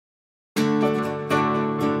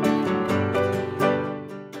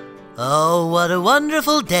Oh, what a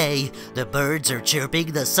wonderful day. The birds are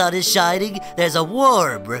chirping, the sun is shining, there's a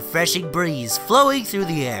warm, refreshing breeze flowing through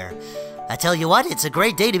the air. I tell you what, it's a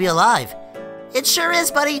great day to be alive. It sure is,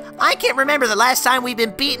 buddy. I can't remember the last time we've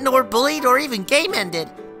been beaten or bullied or even game-ended.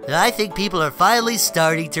 I think people are finally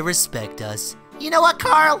starting to respect us. You know what,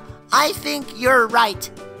 Carl? I think you're right.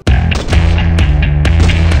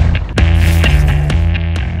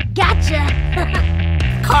 Gotcha!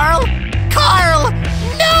 Carl? Carl!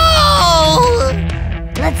 No!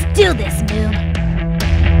 Let's do this, noob.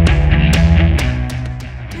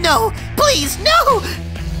 No, please, no!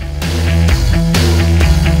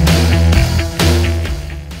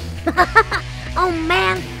 Oh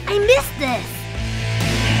man, I missed this!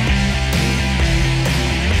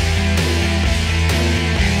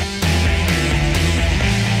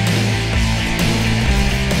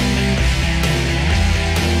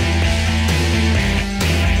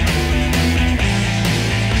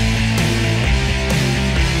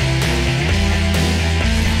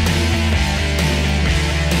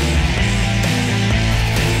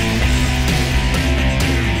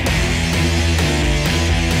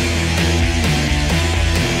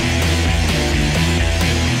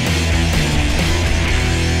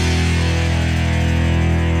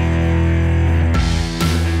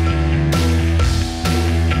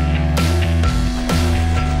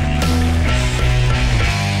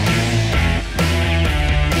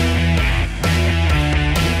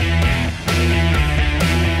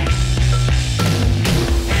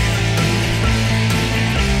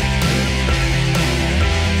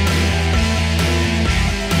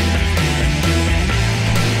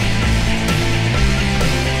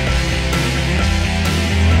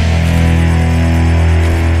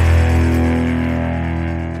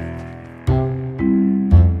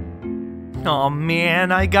 Aw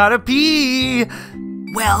man, I gotta pee!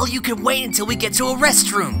 Well, you can wait until we get to a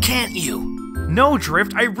restroom, can't you? No,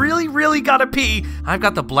 Drift, I really gotta pee! I've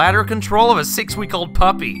got the bladder control of a 6-week-old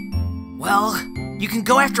puppy. Well, you can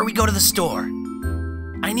go after we go to the store.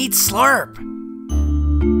 I need Slurp.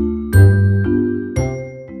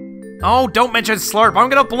 Oh, don't mention Slurp, I'm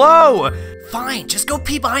gonna blow! Fine, just go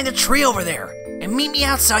pee behind the tree over there, and meet me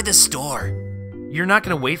outside the store. You're not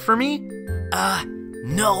gonna wait for me?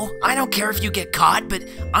 No, I don't care if you get caught, but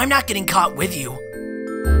I'm not getting caught with you.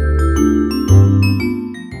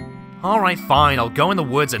 Alright, fine, I'll go in the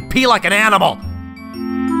woods and pee like an animal!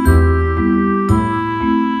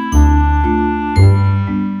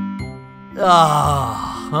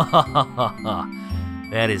 Ah,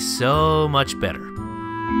 that is so much better.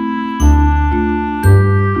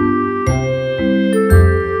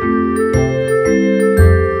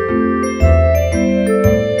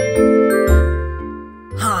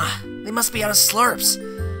 They must be out of Slurps.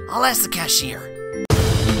 I'll ask the cashier.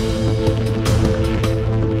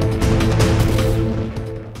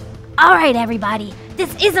 Alright, everybody.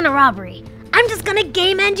 This isn't a robbery. I'm just gonna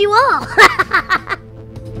game end you all.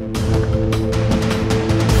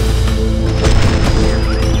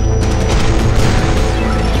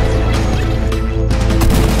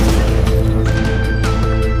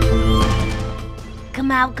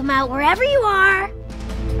 Come out, wherever you are.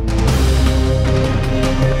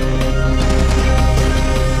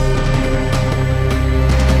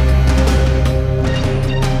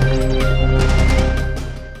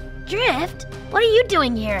 Drift, what are you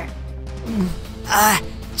doing here?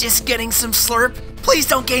 Just getting some Slurp. Please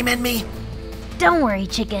don't game end me. Don't worry,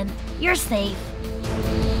 chicken. You're safe.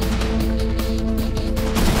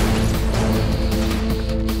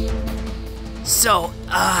 So,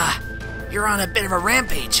 you're on a bit of a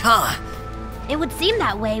rampage, huh? It would seem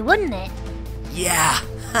that way, wouldn't it? Yeah.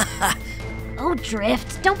 Oh,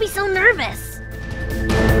 Drift, don't be so nervous.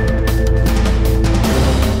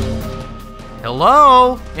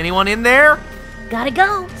 Hello? Anyone in there? Gotta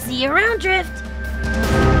go. See you around, Drift.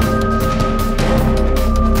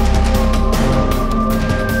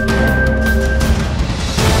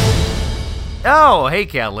 Oh, hey,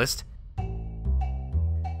 Catalyst.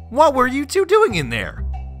 What were you two doing in there?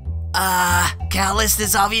 Catalyst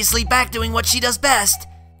is obviously back doing what she does best.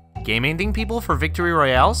 Game ending people for victory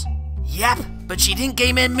royales? Yep, but she didn't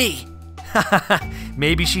game end me.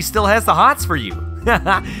 Maybe she still has the hots for you.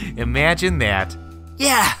 Imagine that.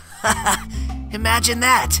 Yeah, imagine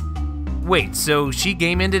that. Wait, so she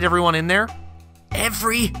game ended everyone in there?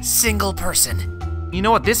 Every single person. You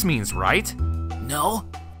know what this means, right? No?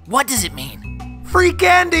 What does it mean? Free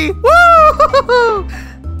candy! Woo!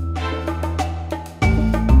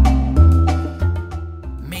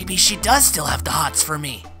 Maybe she does still have the hots for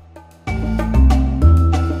me.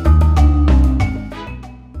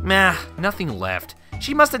 Nah, nothing left.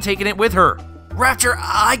 She must have taken it with her. Raptor,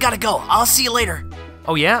 I gotta go. I'll see you later.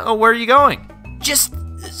 Oh yeah? Oh, where are you going? Just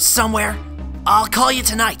somewhere. I'll call you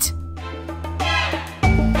tonight.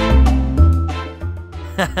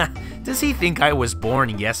 Does he think I was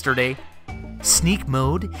born yesterday? Sneak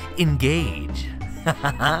mode, engage.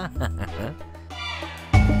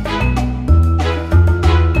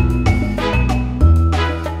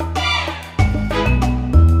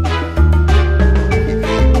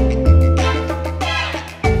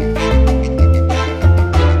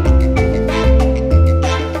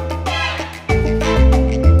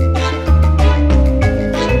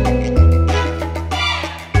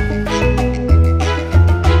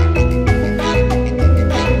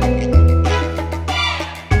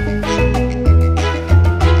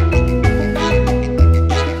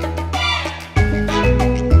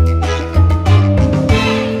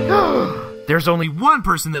 There's only one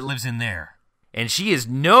person that lives in there. And she is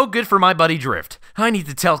no good for my buddy Drift. I need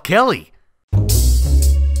to tell Kelly.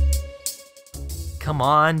 Come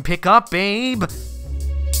on, pick up, babe.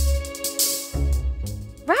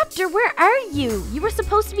 Raptor, where are you? You were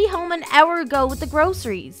supposed to be home an hour ago with the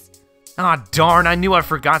groceries. Aw, darn, I knew I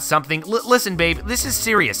forgot something. Listen, babe, this is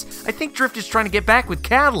serious. I think Drift is trying to get back with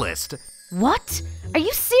Catalyst. What? Are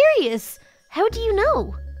you serious? How do you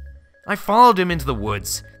know? I followed him into the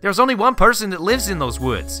woods. There's only one person that lives in those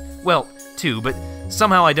woods. Well, two, but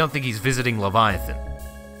somehow I don't think he's visiting Leviathan.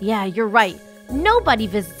 Yeah, you're right. Nobody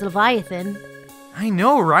visits Leviathan. I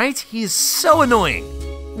know, right? He is so annoying.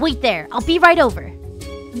 Wait there, I'll be right over.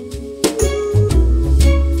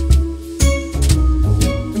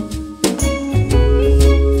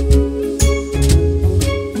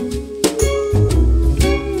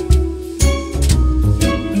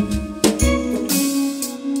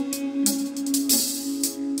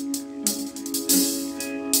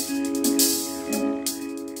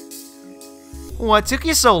 What took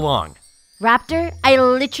you so long? Raptor, I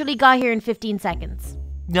literally got here in 15 seconds.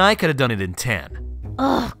 I could have done it in 10.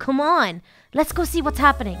 Ugh, come on. Let's go see what's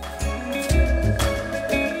happening.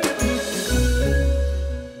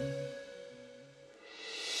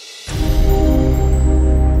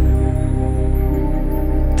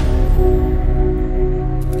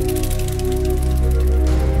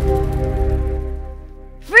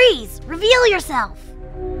 Freeze! Reveal yourself!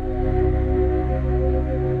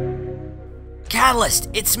 Catalyst,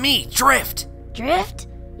 it's me, Drift. Drift?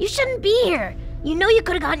 You shouldn't be here. You know you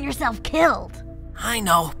could have gotten yourself killed. I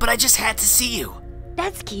know, but I just had to see you.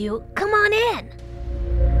 That's cute. Come on in.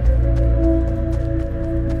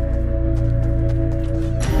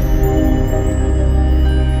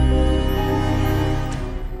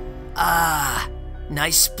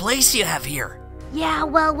 Nice place you have here. Yeah,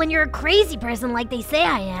 well, when you're a crazy person like they say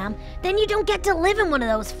I am, then you don't get to live in one of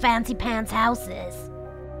those fancy pants houses.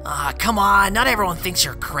 Come on, not everyone thinks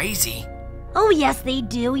you're crazy. Oh, yes, they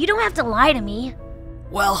do. You don't have to lie to me.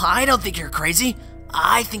 Well, I don't think you're crazy.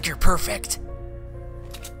 I think you're perfect.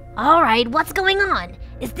 All right, what's going on?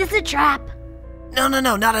 Is this a trap? No,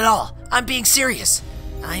 not at all. I'm being serious.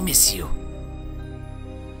 I miss you.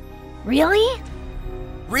 Really?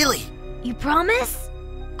 Really? You promise?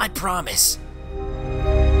 I promise.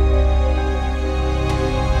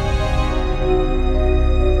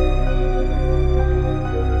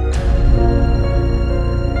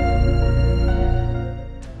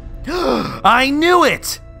 I knew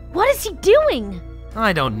it! What is he doing?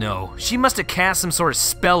 I don't know. She must have cast some sort of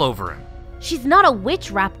spell over him. She's not a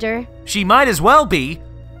witch, Raptor. She might as well be.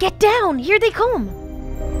 Get down! Here they come!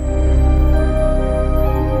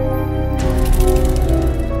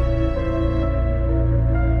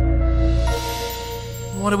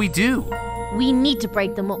 What do we do? We need to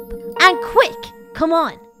break them up. And quick! Come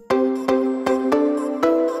on!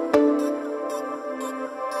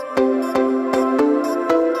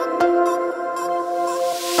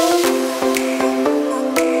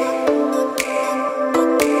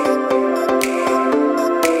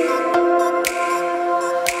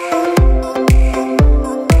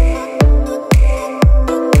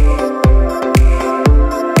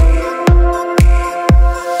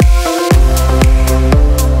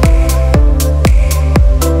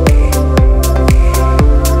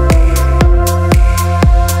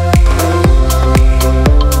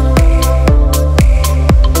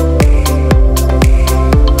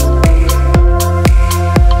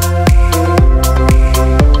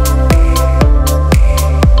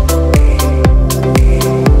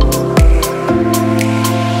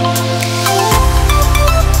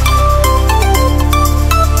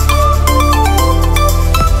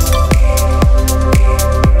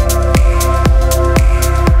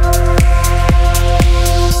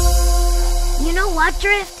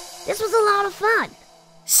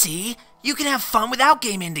 See? You can have fun without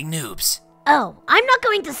game-ending noobs. Oh, I'm not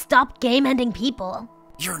going to stop game-ending people.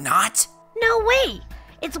 You're not? No way!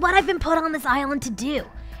 It's what I've been put on this island to do,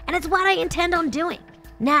 and it's what I intend on doing.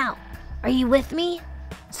 Now, are you with me?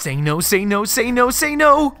 Say no, say no, say no, say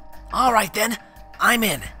no! All right then, I'm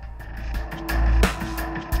in.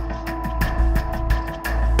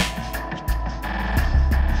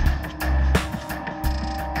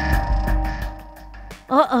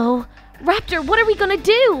 Uh-oh. Raptor, what are we gonna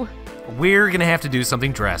do? We're gonna have to do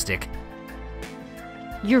something drastic.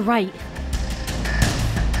 You're right.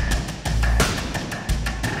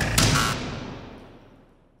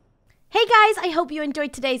 Hey guys, I hope you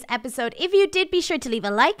enjoyed today's episode. If you did, be sure to leave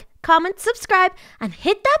a like, comment, subscribe, and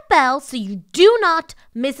hit that bell so you do not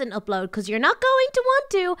miss an upload, because you're not going to want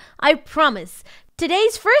to, I promise.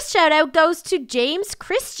 Today's first shout out goes to James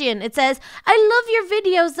Christian. It says, I love your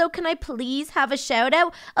videos though, can I please have a shout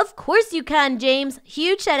out? Of course you can, James.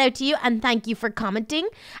 Huge shout out to you and thank you for commenting.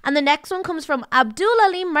 And the next one comes from Abdul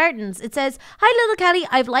Ali Martins. It says, hi little Kelly,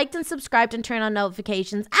 I've liked and subscribed and turned on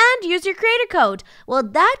notifications and use your creator code. Well,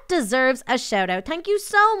 that deserves a shout out. Thank you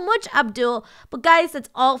so much, Abdul. But guys, that's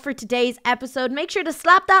all for today's episode. Make sure to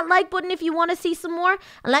slap that like button if you want to see some more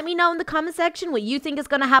and let me know in the comment section what you think is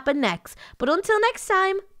going to happen next. But until next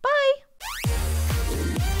time, bye!